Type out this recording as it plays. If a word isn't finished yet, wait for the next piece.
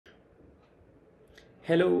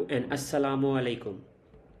Hello and Assalamu alaikum.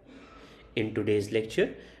 In today's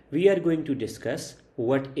lecture, we are going to discuss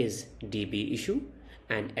what is DB issue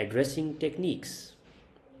and addressing techniques.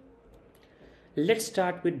 Let's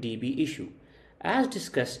start with DB issue. As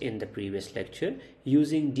discussed in the previous lecture,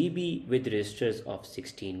 using DB with registers of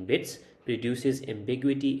 16 bits produces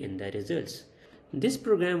ambiguity in the results. This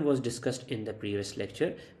program was discussed in the previous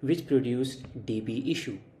lecture, which produced DB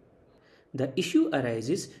issue. The issue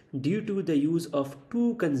arises due to the use of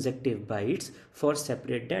two consecutive bytes for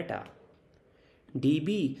separate data.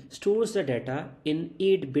 DB stores the data in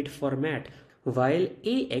 8-bit format while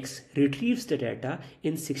AX retrieves the data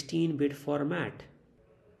in 16-bit format.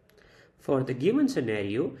 For the given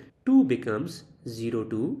scenario, 2 becomes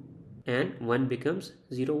 02 and 1 becomes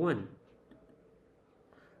 01.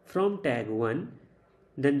 From tag 1,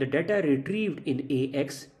 then the data retrieved in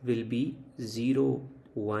AX will be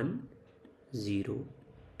 01,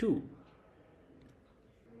 02.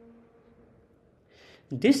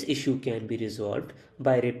 This issue can be resolved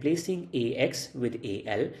by replacing AX with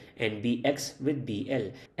AL and BX with BL,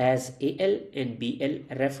 as AL and BL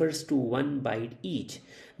refers to 1 byte each.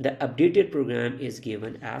 The updated program is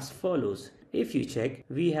given as follows. If you check,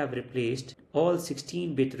 we have replaced all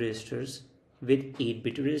 16-bit registers with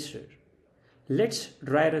 8-bit register. Let's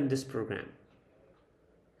dry run this program.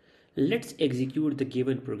 Let's execute the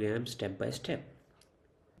given program step by step.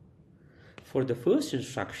 For the first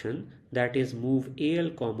instruction, that is move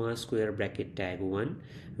AL comma square bracket tag 1,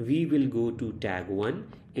 we will go to tag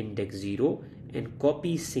 1 index 0 and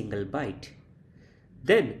copy single byte.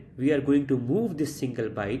 Then we are going to move this single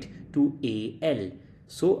byte to AL.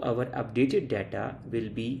 So our updated data will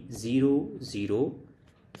be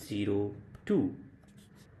 0002.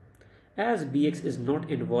 As BX is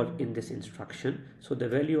not involved in this instruction, so the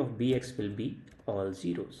value of BX will be all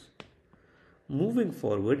zeros. Moving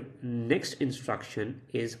forward, next instruction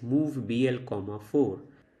is move BL comma 4.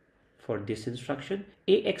 For this instruction,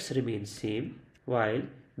 AX remains same while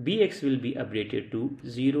BX will be updated to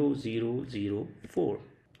 0004.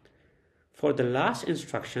 For the last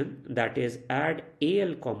instruction, that is add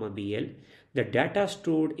AL comma BL, the data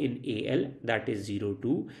stored in AL, that is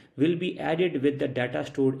 02, will be added with the data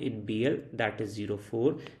stored in BL, that is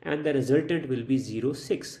 04, and the resultant will be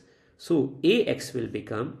 06. So AX will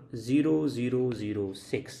become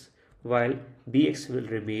 0006 while BX will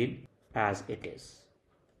remain as it is.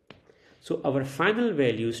 So our final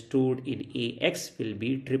value stored in AX will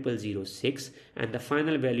be 0006 and the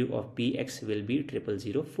final value of BX will be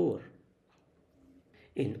 0004.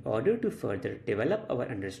 In order to further develop our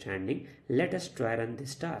understanding, let us try run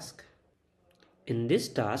this task. In this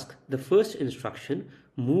task, the first instruction,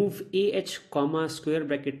 move AH comma square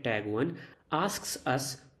bracket tag 1, asks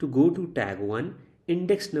us to go to tag 1,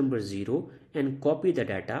 index number 0 and copy the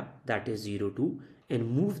data, that is 02,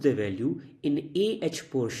 and move the value in AH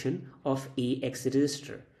portion of AX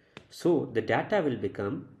register. So the data will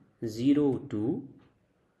become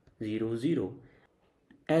 0200.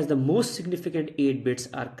 As the most significant 8 bits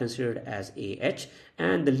are considered as AH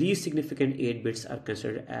and the least significant 8 bits are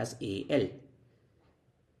considered as AL.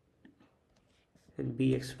 And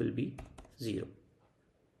BX will be 0.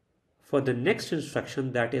 For the next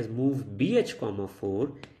instruction, that is move BH comma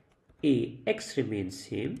 4, AX remains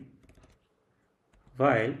same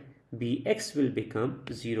while BX will become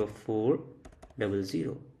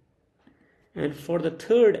 0400. And for the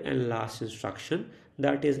third and last instruction,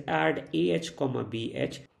 that is add AH comma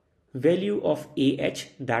BH, value of AH,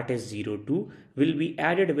 that is 02, will be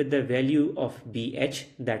added with the value of BH,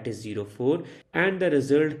 that is 04, and the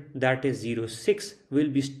result, that is 06, will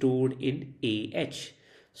be stored in AH.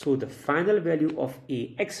 So the final value of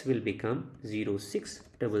AX will become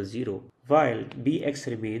 0600 while BX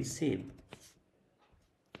remains same.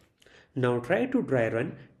 Now try to dry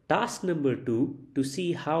run task number 2 to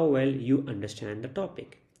see how well you understand the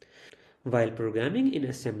topic. While programming in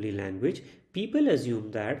assembly language, people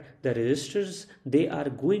assume that the registers they are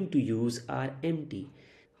going to use are empty.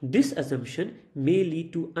 This assumption may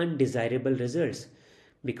lead to undesirable results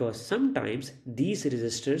because sometimes these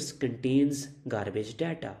registers contains garbage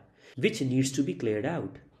data which needs to be cleared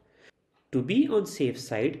out. To be on safe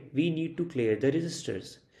side, we need to clear the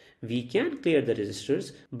registers. We can clear the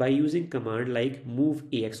registers by using command like move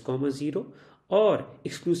AX comma 0 or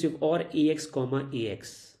exclusive or AX comma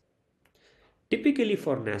AX. Typically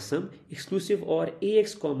for NASM, exclusive or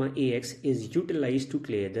AX comma AX is utilized to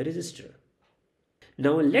clear the register.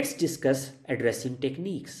 Now let's discuss addressing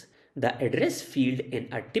techniques. The address field in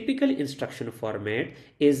a typical instruction format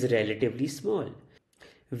is relatively small.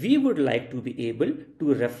 We would like to be able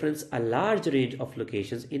to reference a large range of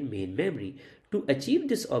locations in main memory. To achieve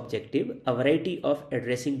this objective, a variety of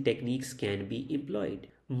addressing techniques can be employed.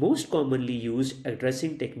 Most commonly used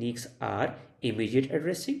addressing techniques are immediate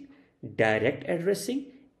addressing, direct addressing,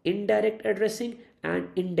 indirect addressing, and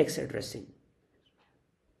index addressing.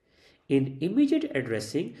 In immediate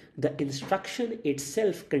addressing, the instruction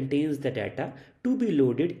itself contains the data to be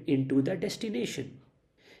loaded into the destination.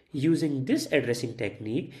 Using this addressing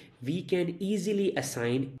technique, we can easily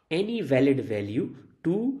assign any valid value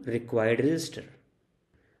to required register.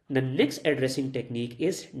 The next addressing technique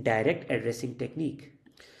is direct addressing technique.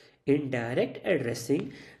 In direct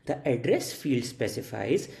addressing, the address field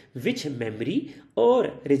specifies which memory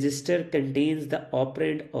or register contains the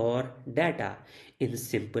operand or data. In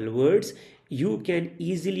simple words, you can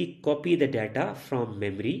easily copy the data from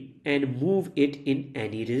memory and move it in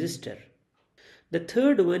any register. The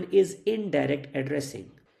third one is indirect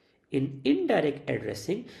addressing. In indirect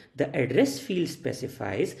addressing, the address field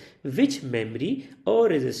specifies which memory or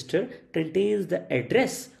register contains the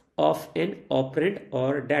address of an operand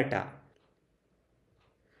or data.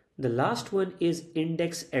 The last one is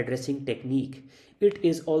index addressing technique. It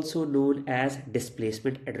is also known as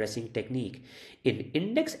displacement addressing technique. In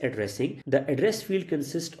index addressing, the address field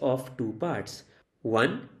consists of two parts.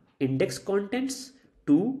 One, index contents,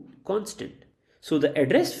 two, constant. So the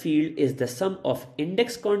address field is the sum of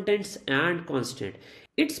index contents and constant.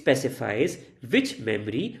 It specifies which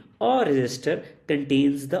memory or register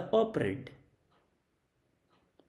contains the operand.